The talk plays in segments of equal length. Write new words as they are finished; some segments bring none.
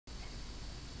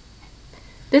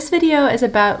This video is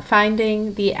about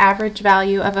finding the average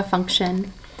value of a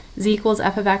function z equals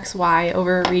f of x, y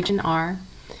over region R.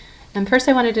 And first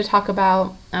I wanted to talk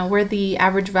about where the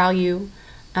average value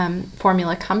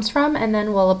formula comes from, and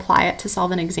then we'll apply it to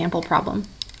solve an example problem.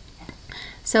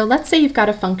 So let's say you've got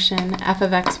a function f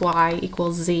of x, y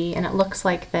equals z, and it looks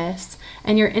like this,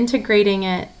 and you're integrating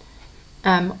it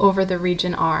over the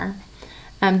region R.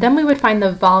 Then we would find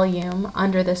the volume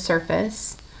under the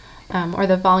surface, or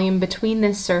the volume between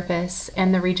this surface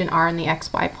and the region R in the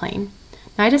xy plane.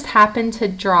 Now I just happened to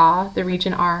draw the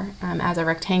region R as a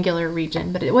rectangular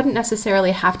region, but it wouldn't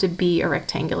necessarily have to be a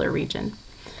rectangular region.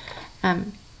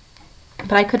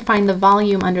 But I could find the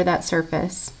volume under that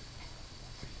surface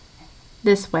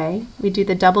this way. We do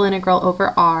the double integral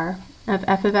over R of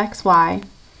f of x, y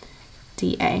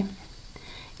dA.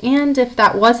 And if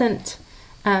that wasn't,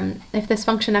 if this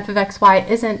function f of x, y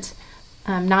isn't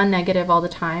non-negative all the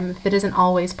time, if it isn't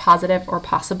always positive or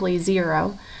possibly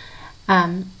zero,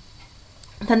 then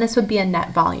this would be a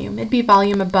net volume. It'd be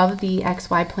volume above the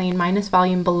xy plane minus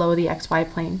volume below the xy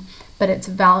plane, but it's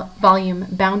volume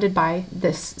bounded by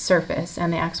this surface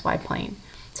and the xy plane.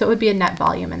 So it would be a net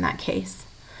volume in that case.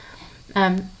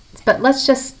 But let's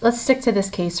stick to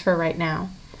this case for right now.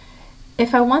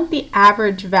 If I want the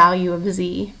average value of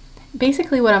z,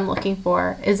 basically what I'm looking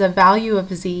for is a value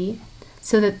of z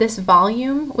so that this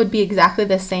volume would be exactly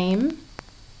the same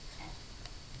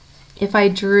if I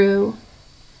drew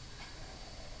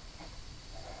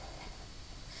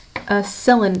a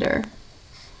cylinder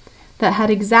that had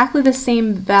exactly the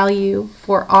same value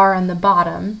for R on the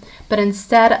bottom, but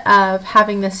instead of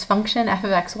having this function f of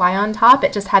x, y on top,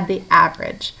 it just had the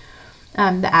average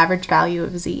value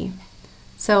of z.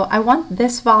 So I want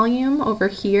this volume over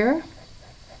here.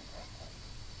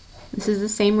 This is the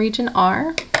same region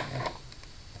R.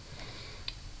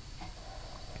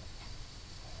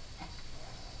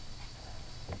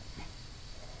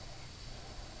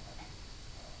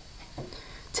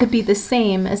 To be the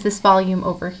same as this volume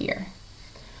over here.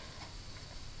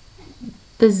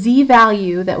 The z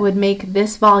value that would make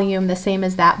this volume the same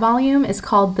as that volume is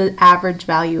called the average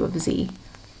value of z.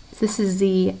 So this is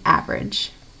z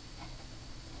average.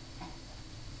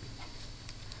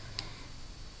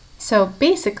 So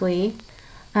basically,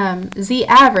 z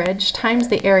average times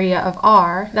the area of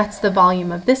R, that's the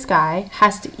volume of this guy,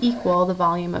 has to equal the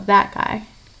volume of that guy.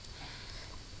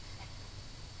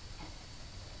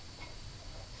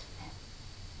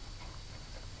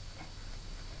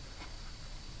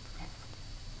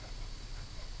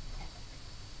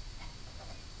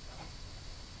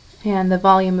 And the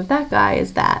volume of that guy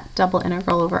is that double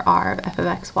integral over R of f of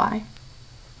x, y.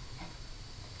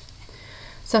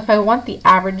 So if I want the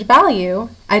average value,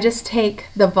 I just take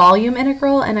the volume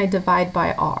integral and I divide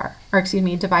by R, or excuse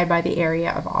me, divide by the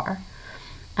area of R.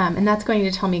 And that's going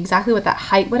to tell me exactly what that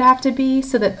height would have to be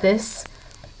so that this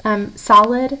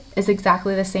solid is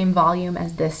exactly the same volume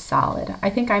as this solid. I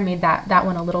think I made that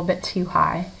one a little bit too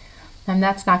high. And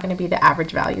that's not going to be the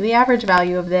average value. The average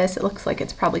value of this, it looks like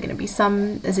it's probably going to be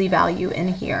some z value in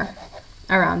here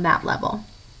around that level.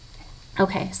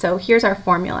 Okay, so here's our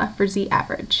formula for z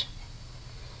average.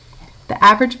 The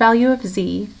average value of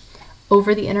z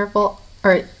over the interval,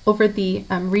 or over the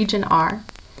region R,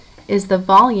 is the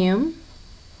volume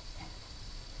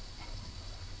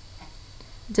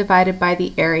divided by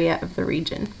the area of the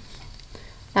region.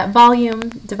 That volume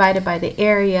divided by the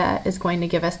area is going to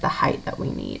give us the height that we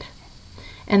need.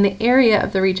 And the area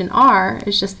of the region R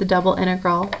is just the double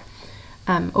integral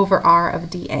over R of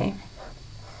dA.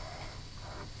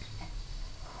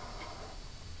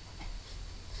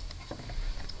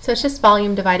 So it's just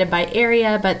volume divided by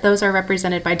area, but those are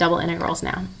represented by double integrals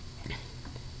now.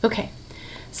 Okay,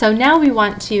 so now we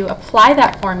want to apply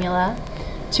that formula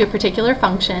to a particular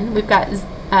function. We've got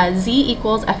z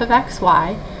equals f of x,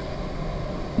 y,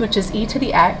 which is e to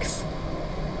the x,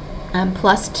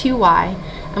 plus 2y.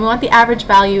 And we want the average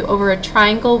value over a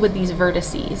triangle with these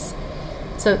vertices.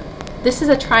 So this is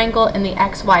a triangle in the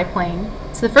xy plane.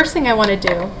 So the first thing I want to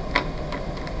do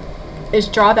is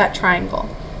draw that triangle.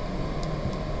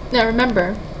 Now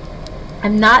remember,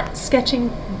 I'm not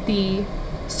sketching the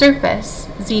surface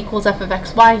z equals f of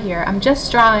x, y here. I'm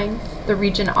just drawing the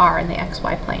region R in the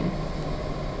xy plane.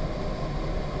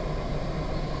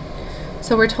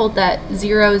 So we're told that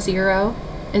 0, 0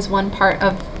 is one part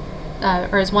of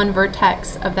or is one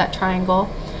vertex of that triangle.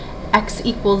 X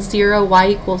equals 0, y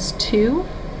equals 2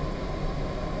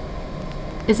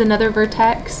 is another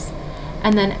vertex,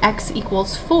 and then x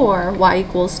equals 4, y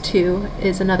equals 2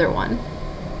 is another one.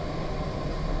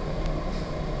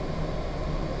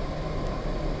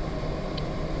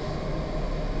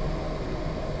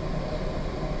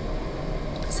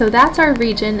 So that's our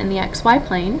region in the xy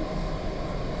plane.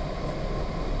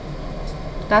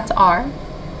 That's R.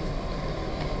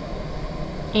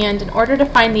 And in order to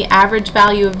find the average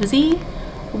value of z,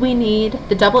 we need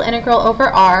the double integral over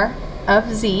R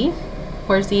of z,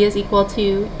 where z is equal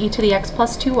to e to the x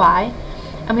plus 2y.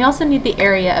 And we also need the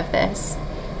area of this.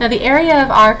 Now the area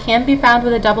of R can be found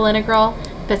with a double integral,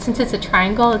 but since it's a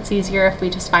triangle, it's easier if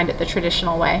we just find it the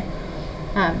traditional way.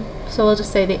 So we'll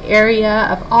just say the area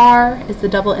of R is the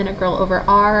double integral over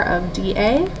R of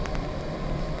dA,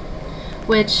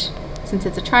 which, since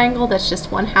it's a triangle, that's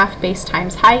just 1/2 base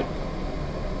times height.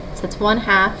 So it's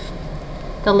 1/2.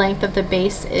 The length of the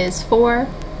base is 4,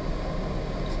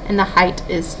 and the height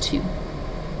is 2.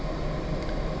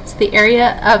 So the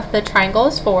area of the triangle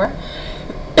is 4.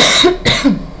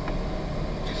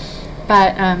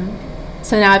 But,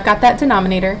 so now I've got that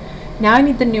denominator. Now I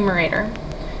need the numerator.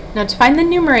 Now to find the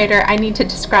numerator, I need to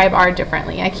describe R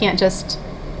differently. I can't just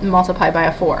multiply by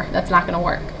a 4. That's not going to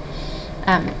work.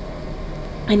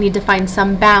 I need to find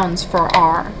some bounds for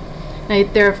R. Now,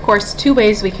 there are, of course, two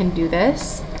ways we can do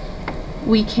this.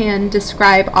 We can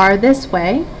describe R this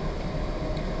way,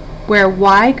 where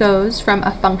y goes from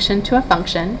a function to a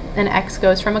function, and x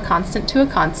goes from a constant to a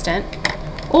constant.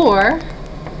 Or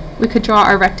we could draw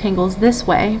our rectangles this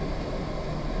way,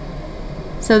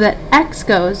 so that x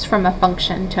goes from a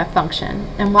function to a function,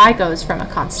 and y goes from a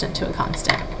constant to a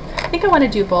constant. I think I want to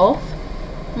do both,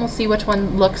 and we'll see which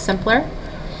one looks simpler.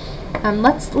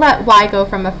 Let's let y go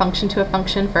from a function to a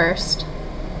function first,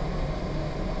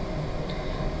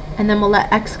 and then we'll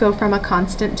let x go from a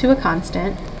constant to a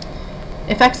constant.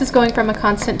 If x is going from a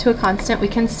constant to a constant, we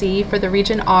can see for the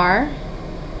region R,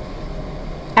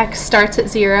 x starts at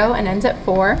 0 and ends at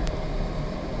 4.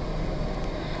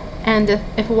 And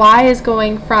if y is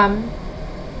going from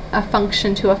a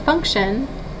function to a function,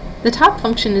 the top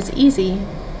function is easy.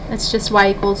 It's just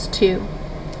y equals 2.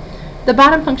 The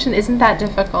bottom function isn't that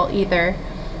difficult either.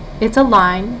 It's a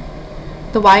line.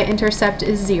 The y-intercept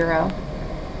is 0.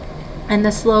 And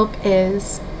the slope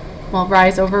is, well,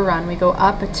 rise over run. We go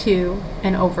up 2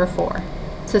 and over 4.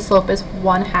 So the slope is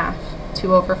 1/2,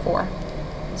 2 over 4.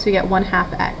 So we get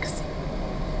 1/2 x.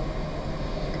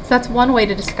 So that's one way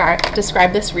to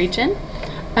describe this region.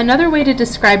 Another way to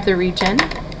describe the region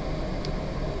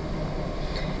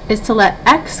is to let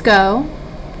x go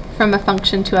from a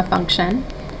function to a function,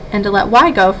 and to let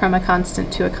y go from a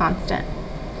constant to a constant.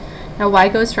 Now y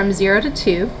goes from 0 to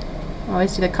 2. I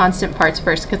always do the constant parts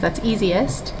first because that's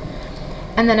easiest.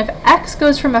 And then if x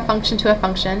goes from a function to a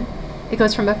function, it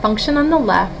goes from a function on the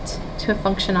left to a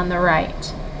function on the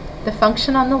right. The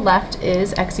function on the left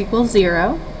is x equals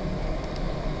 0.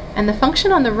 And the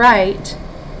function on the right,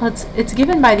 well, it's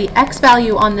given by the x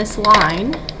value on this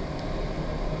line.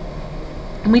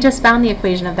 And we just found the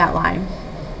equation of that line.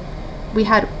 We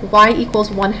had y equals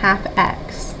 1/2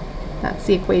 x. That's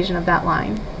the equation of that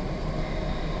line.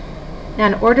 Now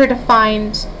in order to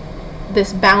find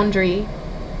this boundary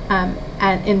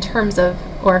and in terms of,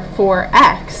 or for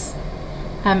x,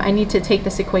 I need to take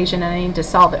this equation and I need to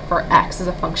solve it for x as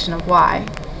a function of y.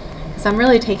 So I'm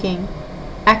really taking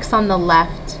x on the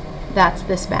left, that's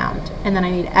this bound, and then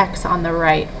I need x on the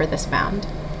right for this bound.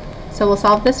 So we'll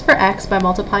solve this for x by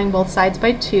multiplying both sides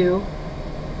by 2,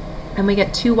 and we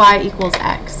get 2y equals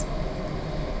x.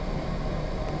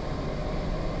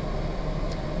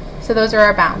 So those are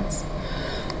our bounds.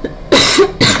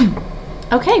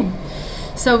 Okay,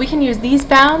 so we can use these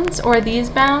bounds or these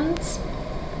bounds.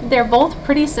 They're both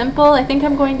pretty simple. I think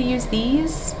I'm going to use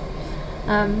these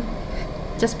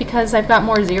just because I've got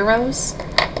more zeros,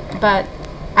 but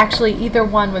actually either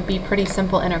one would be pretty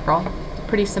simple integral,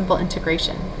 pretty simple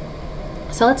integration.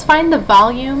 So let's find the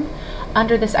volume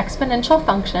under this exponential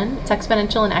function. It's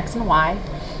exponential in x and y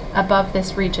above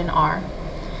this region R.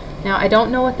 Now I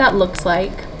don't know what that looks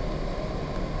like,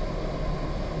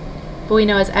 but we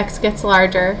know as x gets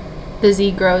larger, the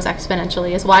z grows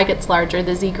exponentially. As y gets larger,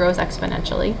 the z grows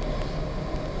exponentially.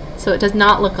 So it does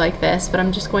not look like this, but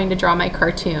I'm just going to draw my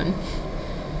cartoon.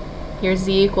 Here's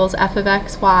z equals f of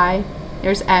x, y.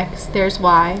 There's x, there's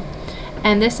y.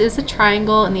 And this is a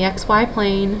triangle in the xy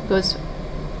plane. Goes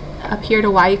up here to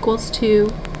y equals 2.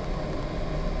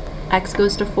 X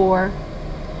goes to 4.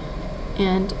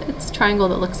 And it's a triangle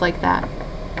that looks like that.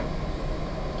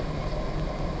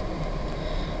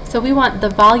 So we want the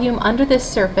volume under this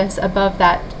surface above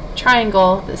that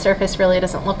triangle. The surface really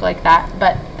doesn't look like that,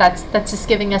 but that's just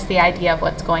giving us the idea of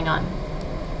what's going on.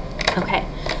 Okay,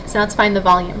 so let's find the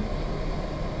volume.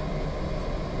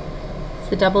 It's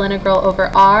the double integral over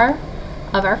R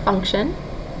of our function.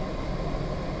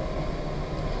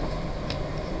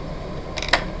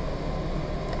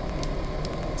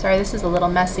 Sorry, this is a little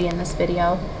messy in this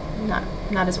video.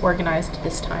 Not as organized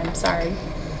this time, sorry.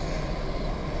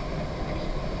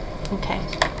 Okay.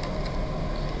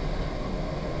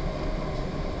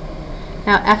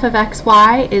 Now f of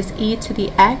xy is e to the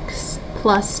x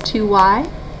plus 2y.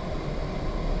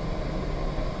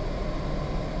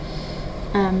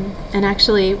 And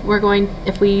actually,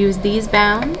 if we use these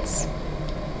bounds,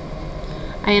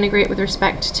 I integrate with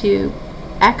respect to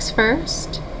x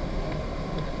first,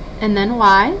 and then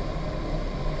y.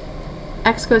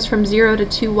 X goes from 0 to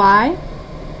 2y,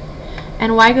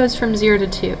 and y goes from 0 to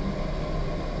 2.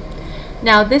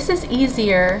 Now this is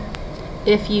easier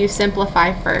if you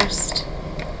simplify first.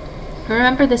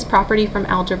 Remember this property from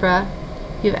algebra.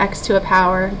 You have x to a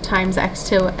power times x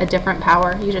to a different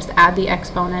power. You just add the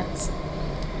exponents.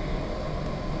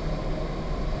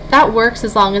 That works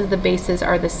as long as the bases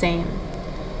are the same.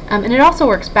 And it also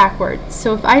works backwards.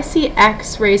 So if I see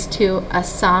x raised to a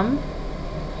sum,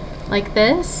 like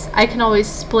this, I can always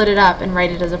split it up and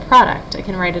write it as a product. I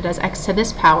can write it as x to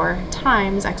this power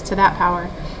times x to that power.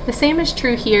 The same is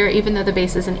true here, even though the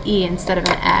base is an e instead of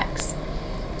an x.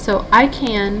 So I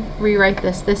can rewrite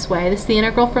this way. This is the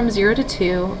integral from 0 to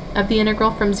 2 of the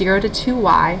integral from 0 to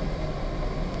 2y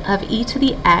of e to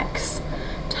the x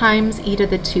times e to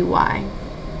the 2y.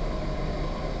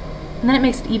 And then it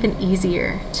makes it even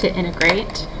easier to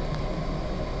integrate.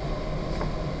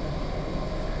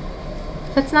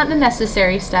 That's not a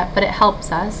necessary step, but it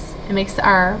helps us. It makes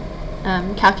our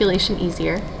calculation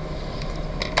easier.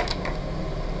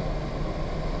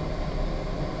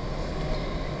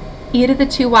 E to the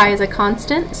 2y is a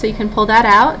constant, so you can pull that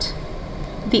out.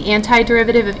 The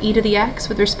antiderivative of e to the x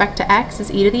with respect to x is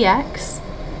e to the x,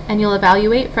 and you'll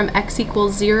evaluate from x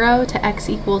equals 0 to x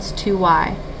equals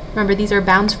 2y. Remember, these are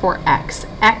bounds for x.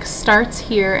 X starts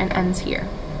here and ends here.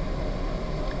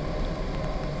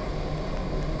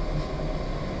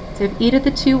 So I have e to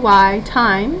the 2y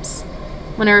times,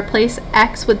 when I replace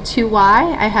x with 2y,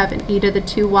 I have an e to the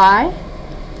 2y.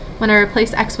 When I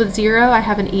replace x with 0, I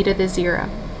have an e to the 0.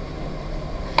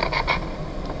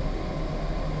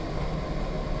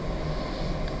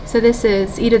 So this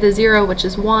is e to the 0, which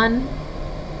is 1.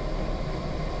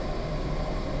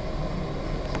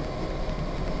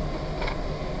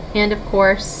 And of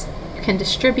course, you can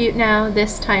distribute now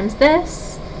this times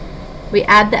this. We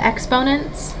add the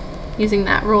exponents using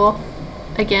that rule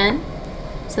again.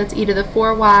 So that's e to the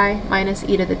 4y minus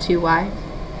e to the 2y.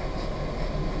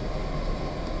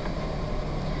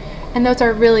 And those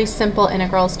are really simple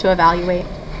integrals to evaluate.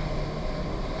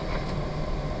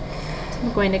 So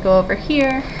I'm going to go over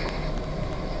here.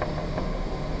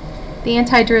 The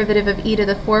antiderivative of e to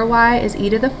the 4y is e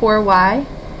to the 4y.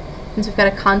 Since we've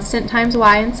got a constant times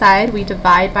y inside, we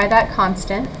divide by that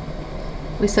constant.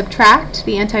 We subtract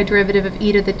the antiderivative of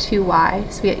e to the 2y.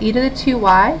 So we get e to the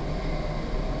 2y,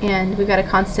 and we've got a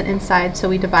constant inside, so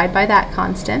we divide by that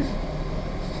constant.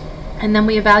 And then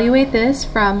we evaluate this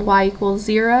from y equals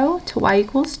 0 to y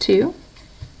equals 2.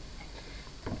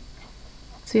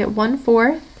 So we get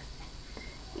 1/4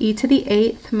 e to the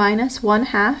 8th minus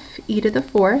 1/2 e to the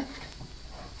 4th.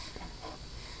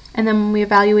 And then when we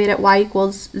evaluate at y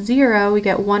equals 0, we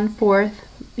get 1/4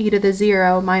 e to the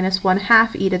 0 minus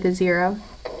 1/2 e to the 0.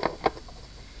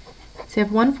 So you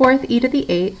have 1/4 e to the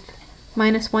 8th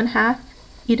minus 1/2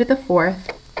 e to the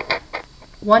 4th.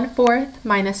 1/4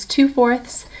 minus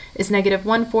 2/4 is negative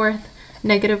 1/4.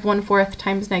 Negative 1/4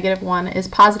 times negative 1 is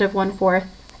positive 1/4.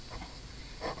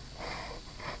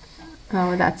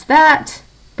 Oh, that's that.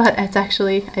 But it's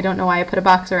actually, I don't know why I put a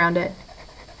box around it.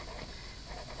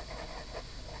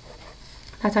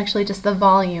 That's actually just the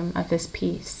volume of this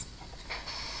piece.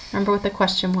 Remember what the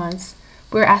question was.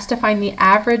 We were asked to find the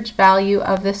average value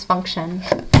of this function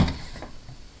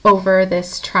over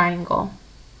this triangle.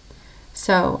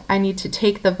 So I need to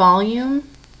take the volume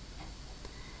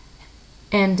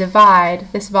and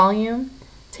divide this volume,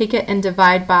 take it and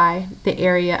divide by the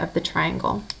area of the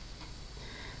triangle.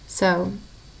 So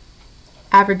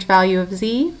average value of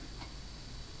z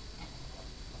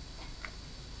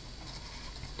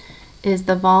is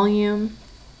the volume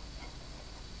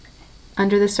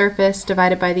under the surface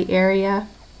divided by the area.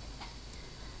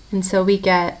 And so we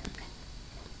get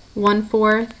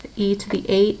 1/4 e to the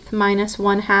 8th minus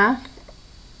 1/2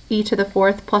 e to the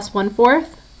 4th plus 1/4,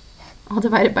 all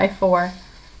divided by 4.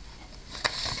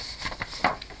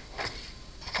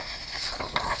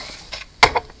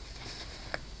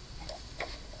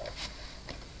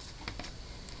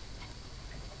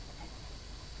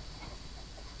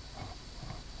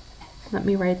 Let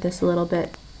me write this a little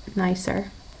bit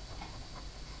nicer.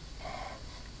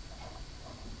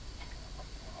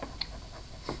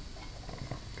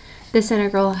 This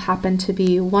integral happened to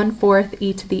be 1/4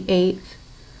 e to the 8th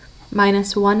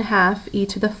minus 1/2 e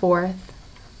to the 4th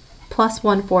plus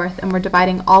 1/4, and we're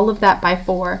dividing all of that by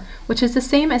 4, which is the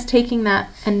same as taking that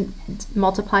and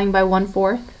multiplying by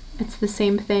 1/4. It's the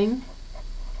same thing.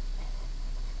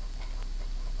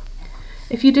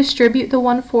 If you distribute the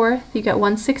 1/4, you get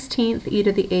 1/16 e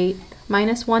to the 8th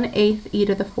minus 1/8 e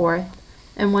to the 4th,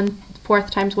 and 1/4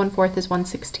 times 1/4 is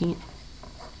 1/16.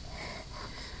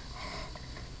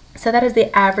 So that is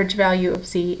the average value of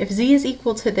z. If z is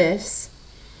equal to this,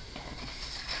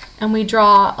 and we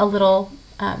draw a little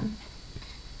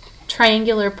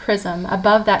triangular prism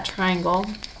above that triangle,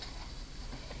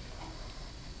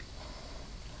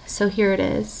 so here it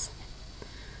is.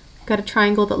 I've got a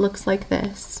triangle that looks like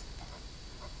this.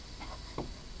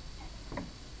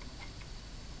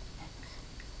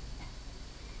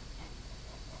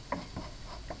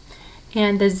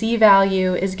 And the z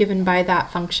value is given by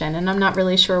that function, and I'm not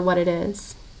really sure what it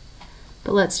is.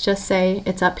 But let's just say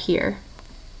it's up here.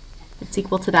 It's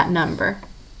equal to that number.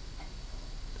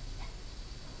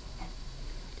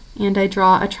 And I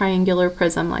draw a triangular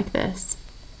prism like this.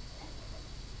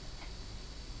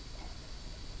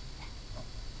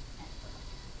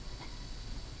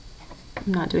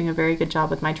 I'm not doing a very good job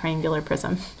with my triangular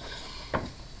prism.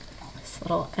 This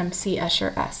little MC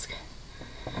Escher-esque.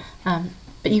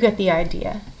 But you get the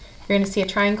idea. You're going to see a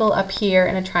triangle up here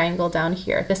and a triangle down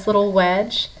here. This little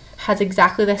wedge has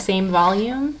exactly the same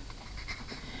volume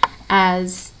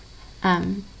as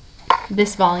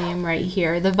this volume right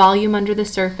here. The volume under the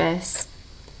surface,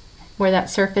 where that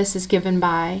surface is given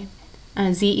by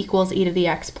z equals e to the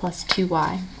x plus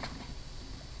 2y.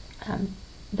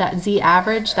 That z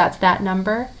average, that's that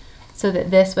number, so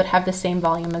that this would have the same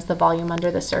volume as the volume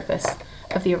under the surface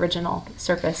of the original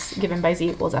surface given by z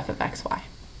equals f of xy.